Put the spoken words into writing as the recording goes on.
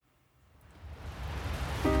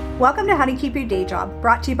Welcome to How to Keep Your Day Job,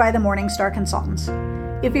 brought to you by the Morningstar Consultants.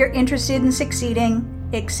 If you're interested in succeeding,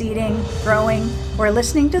 exceeding, growing, or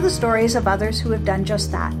listening to the stories of others who have done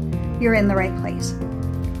just that, you're in the right place.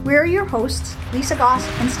 We are your hosts, Lisa Goss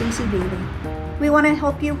and Stacey Bailey. We want to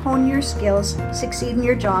help you hone your skills, succeed in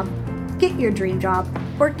your job, get your dream job,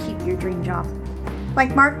 or keep your dream job.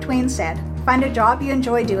 Like Mark Twain said, find a job you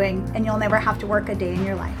enjoy doing and you'll never have to work a day in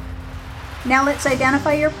your life. Now let's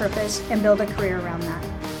identify your purpose and build a career around that.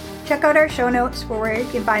 Check out our show notes for where you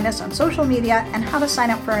can find us on social media and how to sign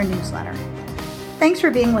up for our newsletter. Thanks for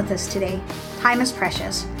being with us today. Time is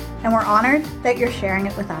precious, and we're honored that you're sharing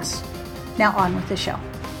it with us. Now on with the show.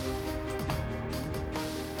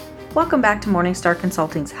 Welcome back to Morningstar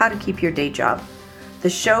Consulting's How to Keep Your Day Job, the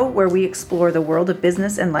show where we explore the world of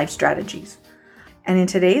business and life strategies. And in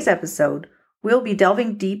today's episode, we'll be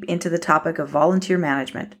delving deep into the topic of volunteer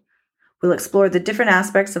management. We'll explore the different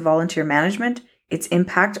aspects of volunteer management, its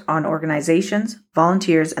impact on organizations,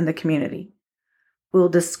 volunteers, and the community. We'll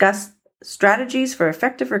discuss strategies for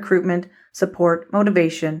effective recruitment, support,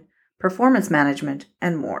 motivation, performance management,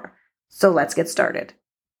 and more. So let's get started.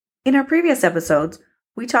 In our previous episodes,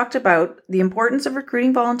 we talked about the importance of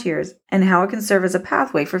recruiting volunteers and how it can serve as a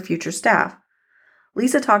pathway for future staff.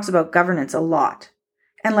 Lisa talks about governance a lot.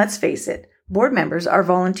 And let's face it, board members are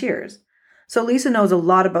volunteers. So Lisa knows a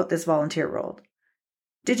lot about this volunteer role.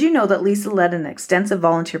 Did you know that Lisa led an extensive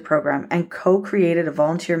volunteer program and co-created a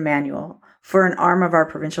volunteer manual for an arm of our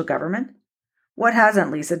provincial government? What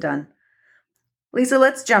hasn't Lisa done? Lisa,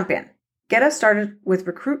 let's jump in. Get us started with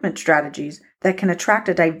recruitment strategies that can attract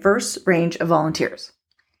a diverse range of volunteers.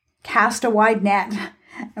 Cast a wide net.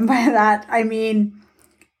 And by that, I mean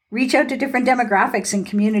reach out to different demographics and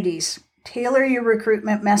communities. Tailor your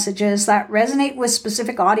recruitment messages that resonate with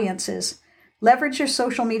specific audiences. Leverage your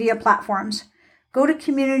social media platforms. Go to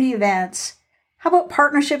community events. How about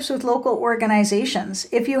partnerships with local organizations?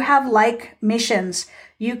 If you have like missions,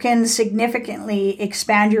 you can significantly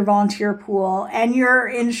expand your volunteer pool and you're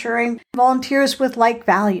ensuring volunteers with like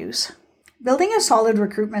values. Building a solid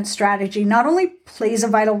recruitment strategy not only plays a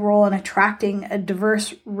vital role in attracting a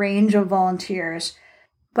diverse range of volunteers,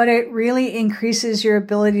 but it really increases your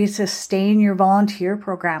ability to sustain your volunteer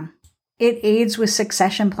program. It aids with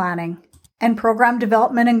succession planning and program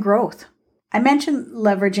development and growth. I mentioned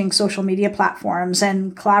leveraging social media platforms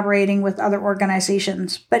and collaborating with other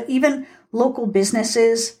organizations, but even local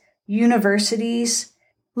businesses, universities.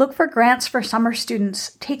 Look for grants for summer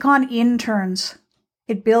students. Take on interns.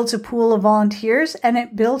 It builds a pool of volunteers and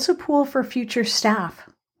it builds a pool for future staff.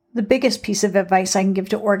 The biggest piece of advice I can give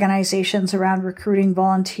to organizations around recruiting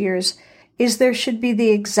volunteers is there should be the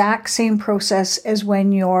exact same process as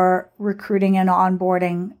when you're recruiting and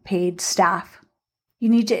onboarding paid staff. You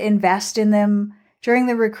need to invest in them during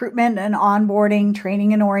the recruitment and onboarding,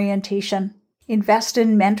 training and orientation. Invest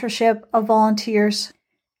in mentorship of volunteers.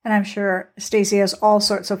 And I'm sure Stacey has all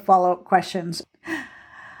sorts of follow-up questions.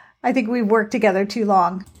 I think we've worked together too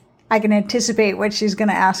long. I can anticipate what she's going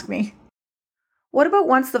to ask me. What about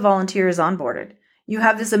once the volunteer is onboarded? You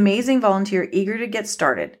have this amazing volunteer eager to get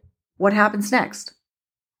started. What happens next?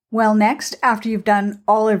 Well, next, after you've done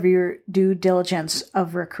all of your due diligence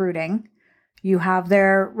of recruiting, you have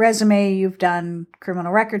their resume, you've done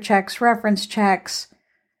criminal record checks, reference checks.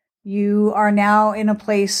 You are now in a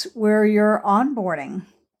place where you're onboarding.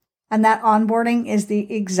 And that onboarding is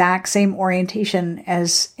the exact same orientation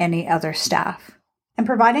as any other staff. And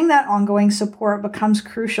providing that ongoing support becomes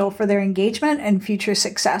crucial for their engagement and future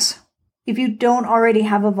success. If you don't already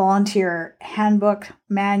have a volunteer handbook,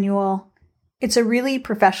 manual, it's a really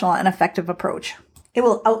professional and effective approach. It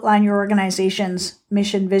will outline your organization's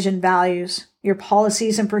mission, vision, values, your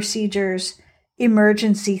policies and procedures,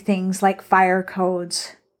 emergency things like fire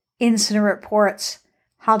codes, incident reports,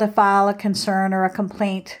 how to file a concern or a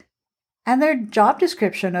complaint, and their job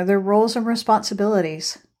description or their roles and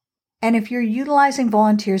responsibilities. And if you're utilizing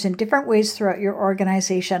volunteers in different ways throughout your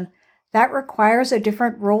organization, that requires a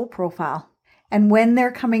different role profile. And when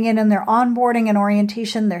they're coming in and they're onboarding and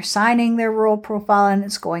orientation, they're signing their role profile and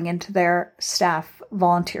it's going into their staff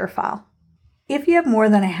volunteer file. If you have more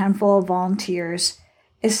than a handful of volunteers,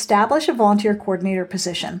 establish a volunteer coordinator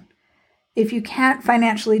position. If you can't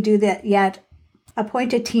financially do that yet,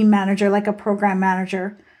 appoint a team manager like a program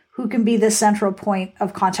manager who can be the central point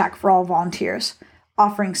of contact for all volunteers,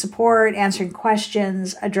 offering support, answering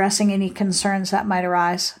questions, addressing any concerns that might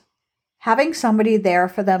arise. Having somebody there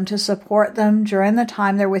for them to support them during the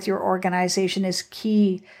time they're with your organization is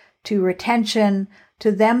key to retention,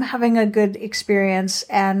 to them having a good experience,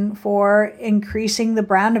 and for increasing the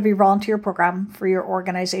brand of your volunteer program for your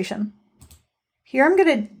organization. Here I'm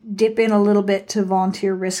going to dip in a little bit to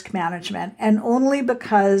volunteer risk management, and only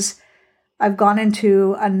because I've gone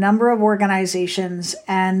into a number of organizations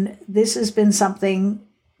and this has been something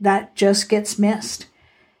that just gets missed.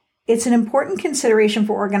 It's an important consideration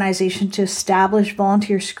for organizations to establish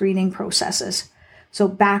volunteer screening processes. So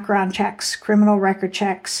background checks, criminal record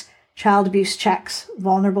checks, child abuse checks,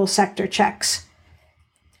 vulnerable sector checks.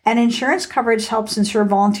 And insurance coverage helps ensure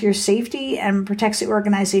volunteer safety and protects the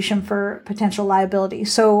organization for potential liability.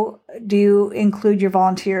 So do you include your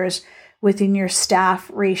volunteers within your staff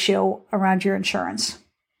ratio around your insurance?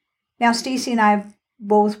 Now, Stacey and I have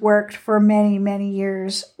both worked for many, many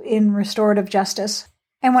years in restorative justice.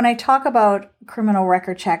 And when I talk about criminal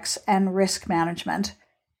record checks and risk management,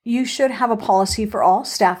 you should have a policy for all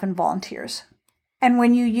staff and volunteers. And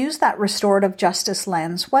when you use that restorative justice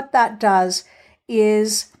lens, what that does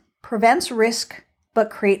is prevents risk but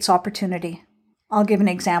creates opportunity. I'll give an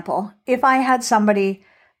example. If I had somebody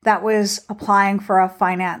that was applying for a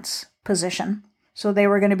finance position, so they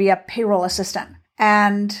were going to be a payroll assistant,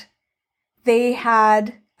 and they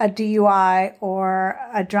had a DUI or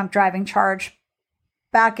a drunk driving charge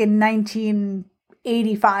back in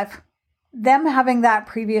 1985, them having that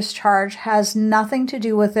previous charge has nothing to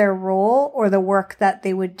do with their role or the work that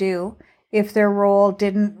they would do if their role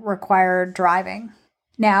didn't require driving.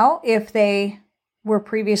 Now, if they were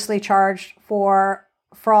previously charged for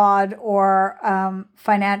fraud or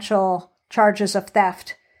financial charges of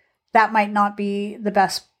theft, that might not be the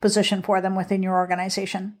best position for them within your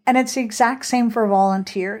organization. And it's the exact same for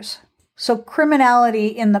volunteers. So criminality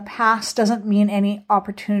in the past doesn't mean any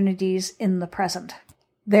opportunities in the present.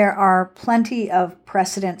 There are plenty of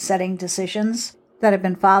precedent-setting decisions that have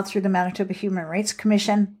been filed through the Manitoba Human Rights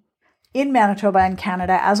Commission. In Manitoba and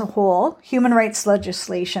Canada as a whole, human rights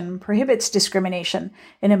legislation prohibits discrimination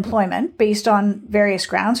in employment based on various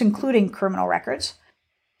grounds, including criminal records.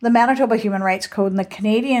 The Manitoba Human Rights Code and the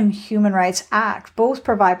Canadian Human Rights Act both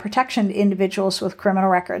provide protection to individuals with criminal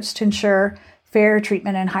records to ensure fair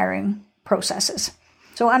treatment in hiring processes.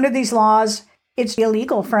 So under these laws, it's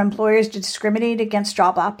illegal for employers to discriminate against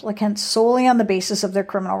job applicants solely on the basis of their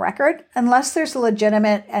criminal record, unless there's a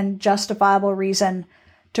legitimate and justifiable reason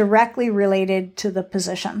directly related to the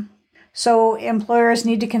position. So employers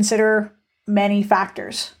need to consider many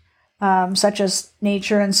factors, such as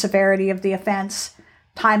nature and severity of the offense,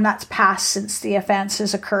 time that's passed since the offense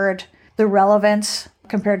has occurred, the relevance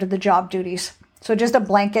compared to the job duties. So just a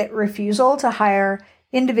blanket refusal to hire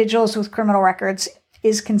individuals with criminal records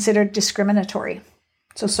is considered discriminatory.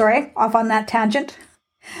 So sorry, off on that tangent.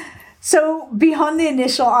 So beyond the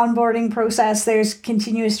initial onboarding process, there's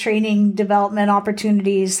continuous training development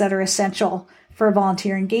opportunities that are essential for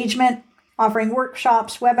volunteer engagement. Offering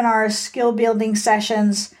workshops, webinars, skill building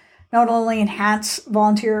sessions not only enhance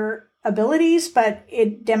volunteer abilities, but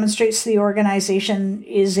it demonstrates the organization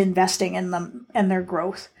is investing in them and their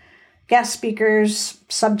growth. Guest speakers,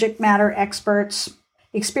 subject matter experts,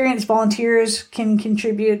 experienced volunteers can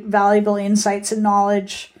contribute valuable insights and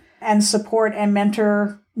knowledge and support and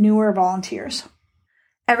mentor newer volunteers.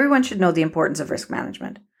 Everyone should know the importance of risk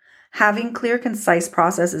management. Having clear, concise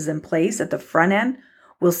processes in place at the front end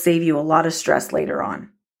will save you a lot of stress later on.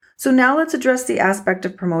 So now let's address the aspect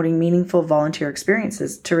of promoting meaningful volunteer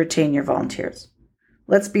experiences to retain your volunteers.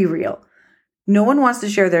 Let's be real. No one wants to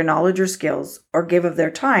share their knowledge or skills or give of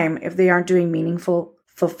their time if they aren't doing meaningful,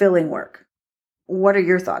 fulfilling work. What are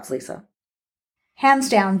your thoughts, Lisa? Hands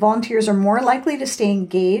down, volunteers are more likely to stay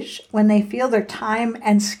engaged when they feel their time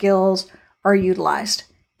and skills are utilized.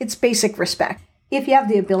 It's basic respect. If you have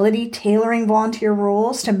the ability, tailoring volunteer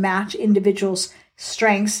roles to match individuals'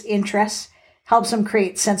 strengths, interests, helps them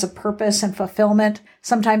create sense of purpose and fulfillment.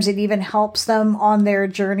 Sometimes it even helps them on their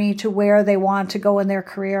journey to where they want to go in their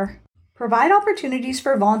career. Provide opportunities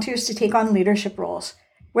for volunteers to take on leadership roles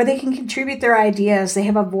where they can contribute their ideas. They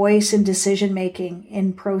have a voice in decision-making,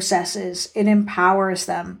 in processes. It empowers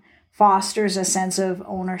them, fosters a sense of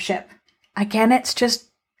ownership. Again, it's just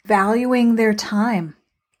valuing their time.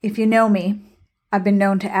 If you know me, I've been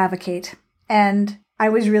known to advocate, and I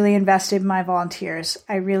was really invested in my volunteers.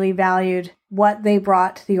 I really valued what they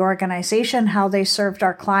brought to the organization, how they served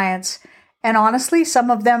our clients. And honestly, some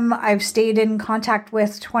of them I've stayed in contact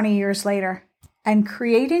with 20 years later. And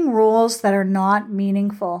creating roles that are not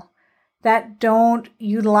meaningful, that don't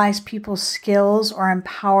utilize people's skills or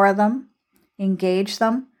empower them, engage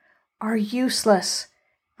them, are useless.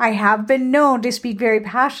 I have been known to speak very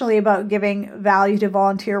passionately about giving value to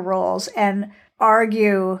volunteer roles and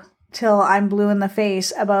argue till I'm blue in the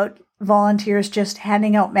face about volunteers just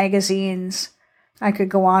handing out magazines. I could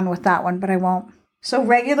go on with that one, but I won't. So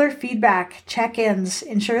regular feedback, check-ins,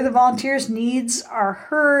 ensure the volunteers' needs are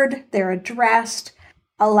heard, they're addressed,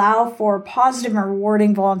 allow for positive and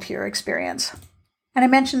rewarding volunteer experience. And I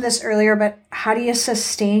mentioned this earlier, but how do you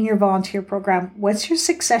sustain your volunteer program? What's your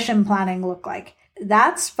succession planning look like?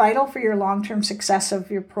 That's vital for your long-term success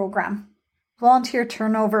of your program. Volunteer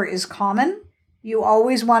turnover is common. You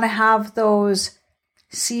always want to have those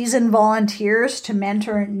seasoned volunteers to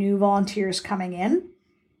mentor new volunteers coming in.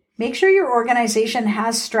 Make sure your organization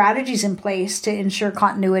has strategies in place to ensure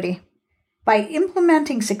continuity. By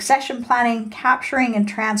implementing succession planning, capturing and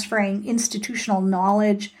transferring institutional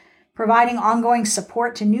knowledge, providing ongoing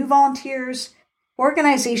support to new volunteers,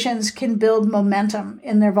 organizations can build momentum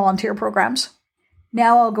in their volunteer programs.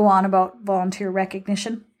 Now I'll go on about volunteer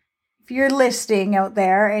recognition. If you're listening out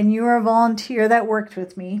there and you're a volunteer that worked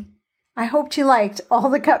with me, I hoped you liked all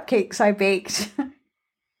the cupcakes I baked.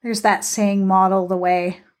 There's that saying, model the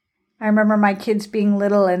way. I remember my kids being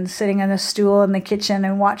little and sitting on a stool in the kitchen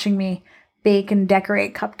and watching me bake and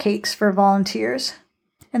decorate cupcakes for volunteers.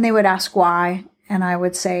 And they would ask why, and I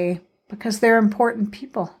would say, because they're important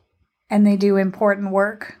people and they do important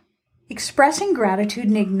work. Expressing gratitude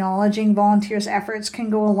and acknowledging volunteers' efforts can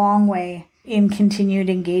go a long way in continued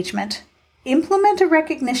engagement. Implement a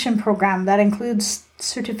recognition program that includes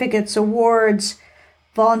certificates, awards,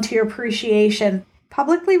 volunteer appreciation.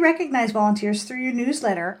 Publicly recognize volunteers through your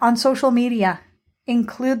newsletter, on social media.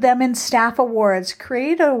 Include them in staff awards.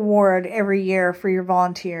 Create an award every year for your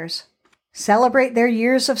volunteers. Celebrate their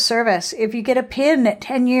years of service. If you get a pin at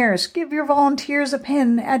 10 years, give your volunteers a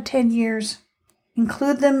pin at 10 years.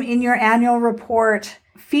 Include them in your annual report.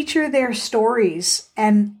 Feature their stories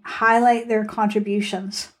and highlight their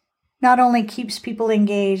contributions. Not only keeps people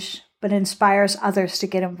engaged, but inspires others to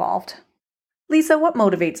get involved. Lisa, what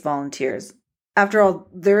motivates volunteers? After all,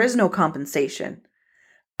 there is no compensation.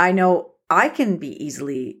 I know I can be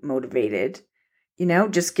easily motivated.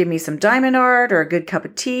 Just give me some diamond art or a good cup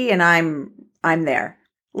of tea and I'm there.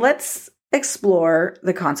 Let's explore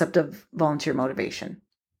the concept of volunteer motivation.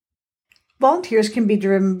 Volunteers can be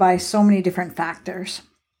driven by so many different factors.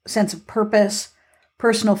 A sense of purpose,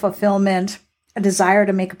 personal fulfillment, a desire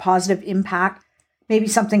to make a positive impact, maybe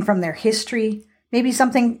something from their history, maybe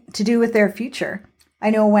something to do with their future. I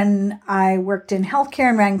know when I worked in healthcare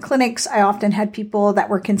and ran clinics, I often had people that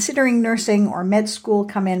were considering nursing or med school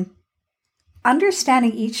come in.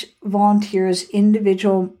 Understanding each volunteer's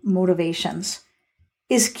individual motivations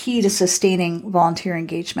is key to sustaining volunteer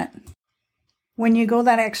engagement. When you go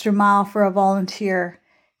that extra mile for a volunteer,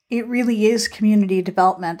 it really is community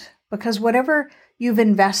development because whatever you've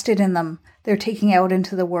invested in them, they're taking out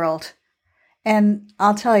into the world. And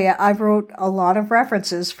I'll tell you, I've wrote a lot of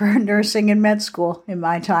references for nursing and med school in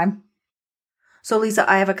my time. So Lisa,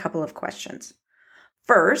 I have a couple of questions.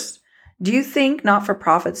 First, do you think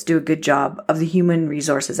not-for-profits do a good job of the human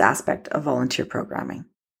resources aspect of volunteer programming?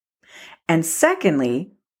 And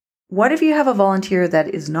secondly, what if you have a volunteer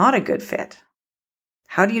that is not a good fit?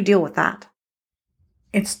 How do you deal with that?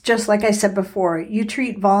 It's just like I said before, you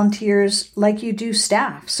treat volunteers like you do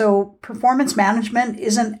staff. So performance management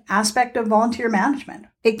is an aspect of volunteer management.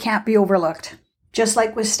 It can't be overlooked. Just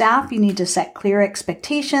like with staff, you need to set clear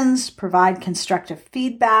expectations, provide constructive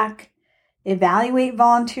feedback, evaluate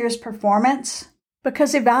volunteers' performance,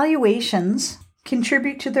 because evaluations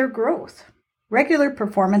contribute to their growth. Regular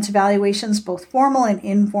performance evaluations, both formal and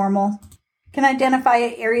informal, can identify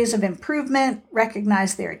areas of improvement,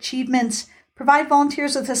 recognize their achievements, provide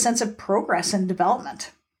volunteers with a sense of progress and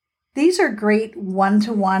development. These are great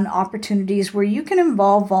one-to-one opportunities where you can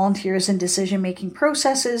involve volunteers in decision-making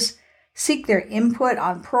processes, seek their input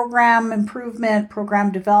on program improvement,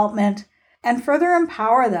 program development, and further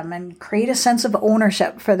empower them and create a sense of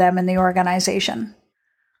ownership for them in the organization.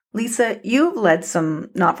 Lisa, you've led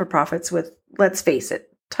some not-for-profits with, let's face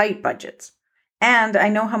it, tight budgets. And I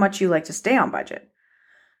know how much you like to stay on budget.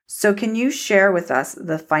 So can you share with us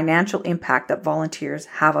the financial impact that volunteers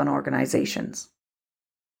have on organizations?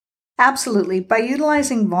 Absolutely. By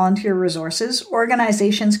utilizing volunteer resources,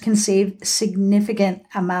 organizations can save significant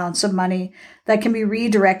amounts of money that can be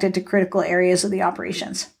redirected to critical areas of the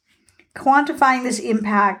operations. Quantifying this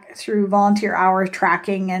impact through volunteer hour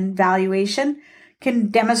tracking and valuation can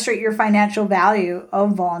demonstrate your financial value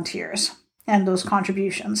of volunteers and those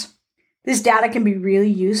contributions. This data can be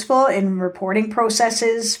really useful in reporting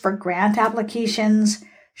processes for grant applications,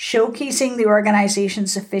 showcasing the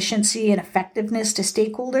organization's efficiency and effectiveness to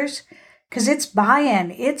stakeholders, because it's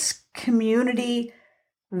buy-in, it's community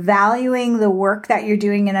valuing the work that you're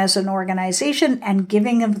doing as an organization and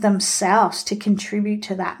giving of themselves to contribute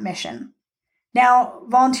to that mission. Now,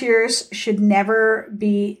 volunteers should never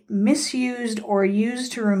be misused or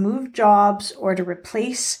used to remove jobs or to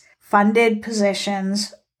replace funded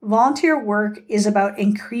positions. Volunteer work is about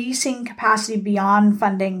increasing capacity beyond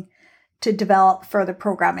funding to develop further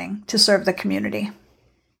programming to serve the community.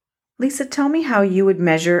 Lisa, tell me how you would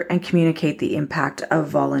measure and communicate the impact of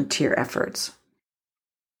volunteer efforts.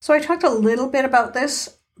 So I talked a little bit about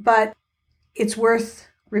this, but it's worth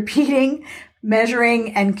repeating.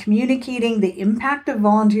 Measuring and communicating the impact of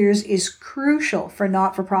volunteers is crucial for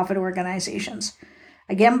not-for-profit organizations.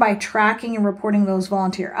 Again, by tracking and reporting those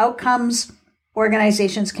volunteer outcomes,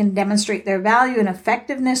 organizations can demonstrate their value and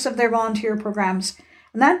effectiveness of their volunteer programs,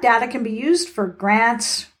 and that data can be used for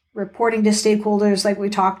grants, reporting to stakeholders like we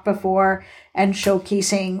talked before, and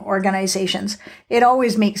showcasing organizations. It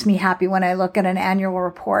always makes me happy when I look at an annual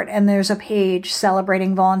report and there's a page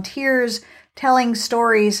celebrating volunteers, telling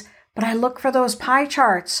stories, but I look for those pie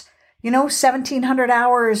charts. 1,700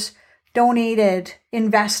 hours donated,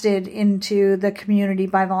 invested into the community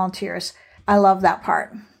by volunteers. I love that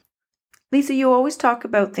part. Lisa, you always talk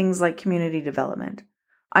about things like community development.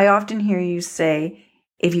 I often hear you say,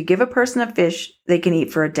 if you give a person a fish, they can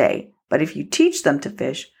eat for a day. But if you teach them to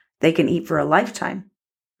fish, they can eat for a lifetime.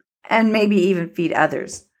 And maybe even feed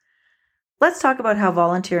others. Let's talk about how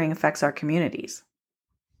volunteering affects our communities.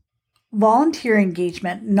 Volunteer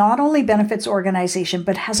engagement not only benefits organization,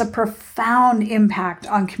 but has a profound impact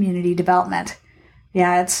on community development.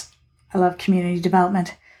 I love community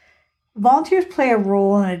development. Volunteers play a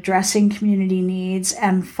role in addressing community needs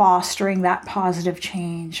and fostering that positive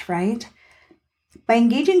change, right? By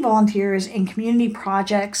engaging volunteers in community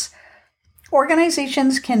projects,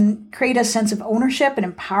 organizations can create a sense of ownership and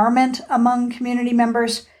empowerment among community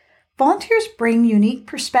members. Volunteers bring unique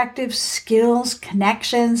perspectives, skills,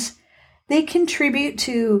 connections. They contribute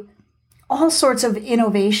to all sorts of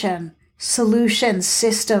innovation, solutions,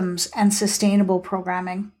 systems, and sustainable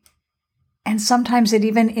programming. And sometimes it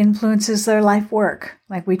even influences their life work,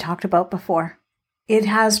 like we talked about before. It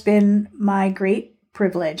has been my great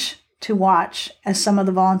privilege to watch as some of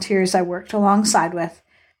the volunteers I worked alongside with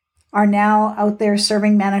are now out there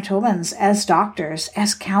serving Manitobans as doctors,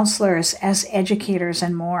 as counselors, as educators,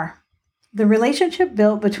 and more. The relationship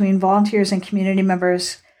built between volunteers and community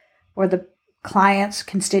members, or the clients,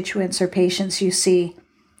 constituents, or patients you see,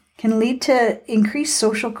 can lead to increased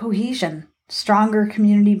social cohesion, stronger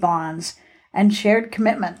community bonds, and shared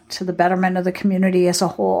commitment to the betterment of the community as a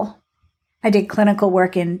whole. I did clinical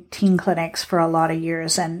work in teen clinics for a lot of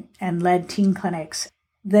years and led teen clinics.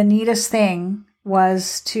 The neatest thing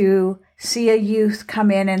was to see a youth come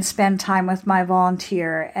in and spend time with my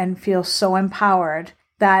volunteer and feel so empowered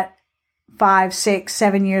that 5, 6,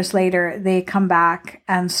 7 years later, they come back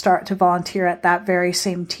and start to volunteer at that very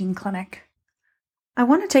same teen clinic. I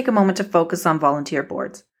want to take a moment to focus on volunteer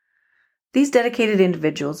boards. These dedicated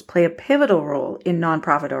individuals play a pivotal role in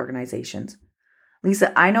nonprofit organizations.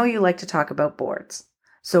 Lisa, I know you like to talk about boards.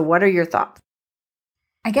 So what are your thoughts?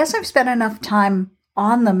 I guess I've spent enough time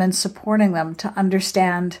on them and supporting them to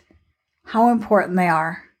understand how important they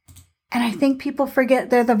are. And I think people forget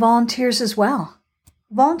they're the volunteers as well.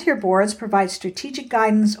 Volunteer boards provide strategic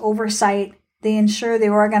guidance, oversight. They ensure the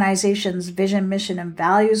organization's vision, mission, and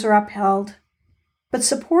values are upheld. But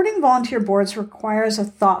supporting volunteer boards requires a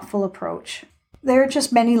thoughtful approach. There are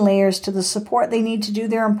just many layers to the support they need to do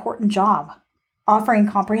their important job. Offering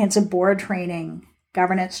comprehensive board training,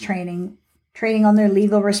 governance training, training on their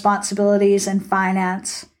legal responsibilities and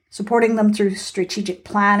finance, supporting them through strategic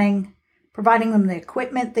planning, providing them the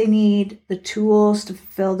equipment they need, the tools to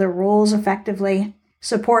fulfill their roles effectively,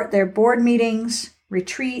 support their board meetings,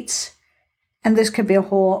 retreats, and this could be a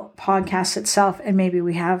whole podcast itself, and maybe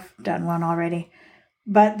we have done one already.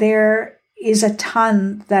 But there is a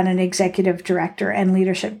ton that an executive director and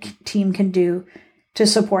leadership team can do to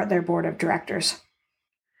support their board of directors.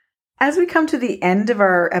 As we come to the end of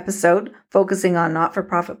our episode focusing on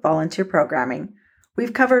not-for-profit volunteer programming,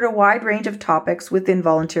 we've covered a wide range of topics within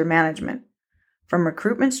volunteer management, from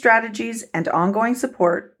recruitment strategies and ongoing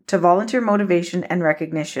support to volunteer motivation and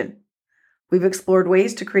recognition. We've explored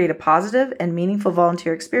ways to create a positive and meaningful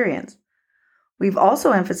volunteer experience. We've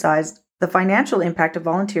also emphasized the financial impact of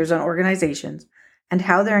volunteers on organizations and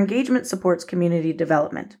how their engagement supports community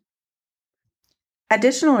development.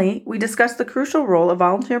 Additionally, we discussed the crucial role of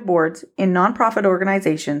volunteer boards in nonprofit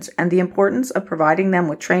organizations and the importance of providing them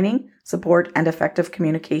with training, support, and effective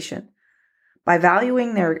communication. By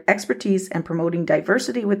valuing their expertise and promoting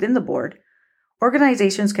diversity within the board,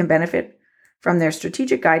 organizations can benefit from their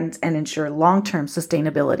strategic guidance and ensure long-term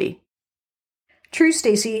sustainability. True,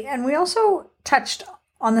 Stacey. And we also touched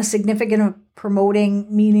on the significance of promoting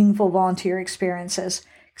meaningful volunteer experiences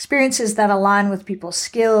that align with people's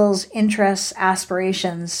skills, interests,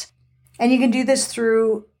 aspirations. And you can do this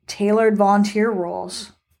through tailored volunteer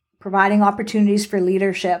roles, providing opportunities for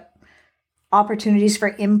leadership, opportunities for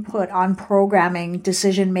input on programming,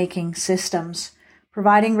 decision-making systems,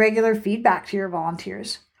 providing regular feedback to your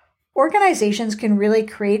volunteers. Organizations can really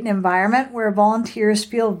create an environment where volunteers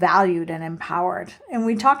feel valued and empowered. And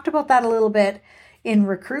we talked about that a little bit in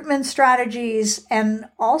recruitment strategies and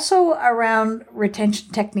also around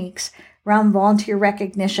retention techniques, around volunteer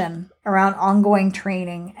recognition, around ongoing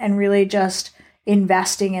training, and really just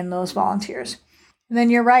investing in those volunteers. And then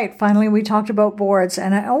you're right. Finally, we talked about boards,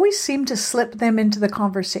 and I always seem to slip them into the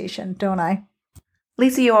conversation, don't I?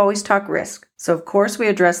 Lisa, you always talk risk. So of course we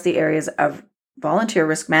address the areas of volunteer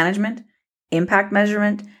risk management, impact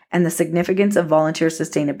measurement, and the significance of volunteer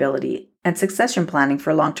sustainability and succession planning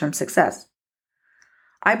for long-term success.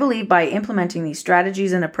 I believe by implementing these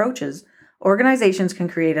strategies and approaches, organizations can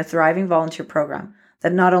create a thriving volunteer program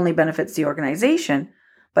that not only benefits the organization,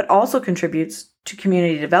 but also contributes to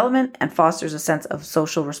community development and fosters a sense of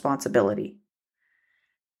social responsibility.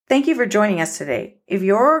 Thank you for joining us today. If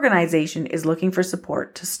your organization is looking for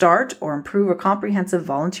support to start or improve a comprehensive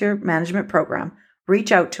volunteer management program,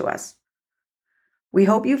 reach out to us. We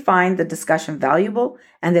hope you find the discussion valuable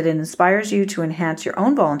and that it inspires you to enhance your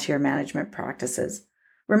own volunteer management practices.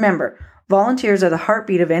 Remember, volunteers are the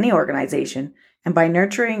heartbeat of any organization, and by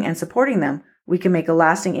nurturing and supporting them, we can make a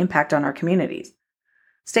lasting impact on our communities.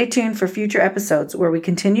 Stay tuned for future episodes where we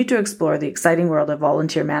continue to explore the exciting world of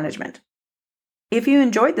volunteer management. If you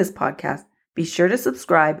enjoyed this podcast, be sure to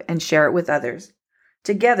subscribe and share it with others.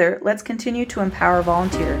 Together, let's continue to empower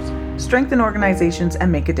volunteers, strengthen organizations,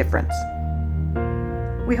 and make a difference.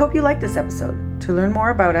 We hope you liked this episode. To learn more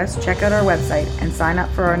about us, check out our website and sign up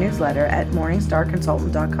for our newsletter at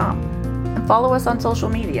morningstarconsultant.com. And follow us on social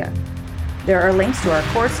media. There are links to our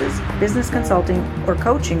courses, business consulting, or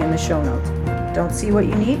coaching in the show notes. Don't see what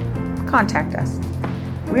you need? Contact us.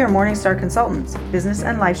 We are Morningstar Consultants, business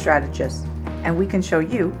and life strategists, and we can show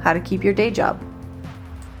you how to keep your day job.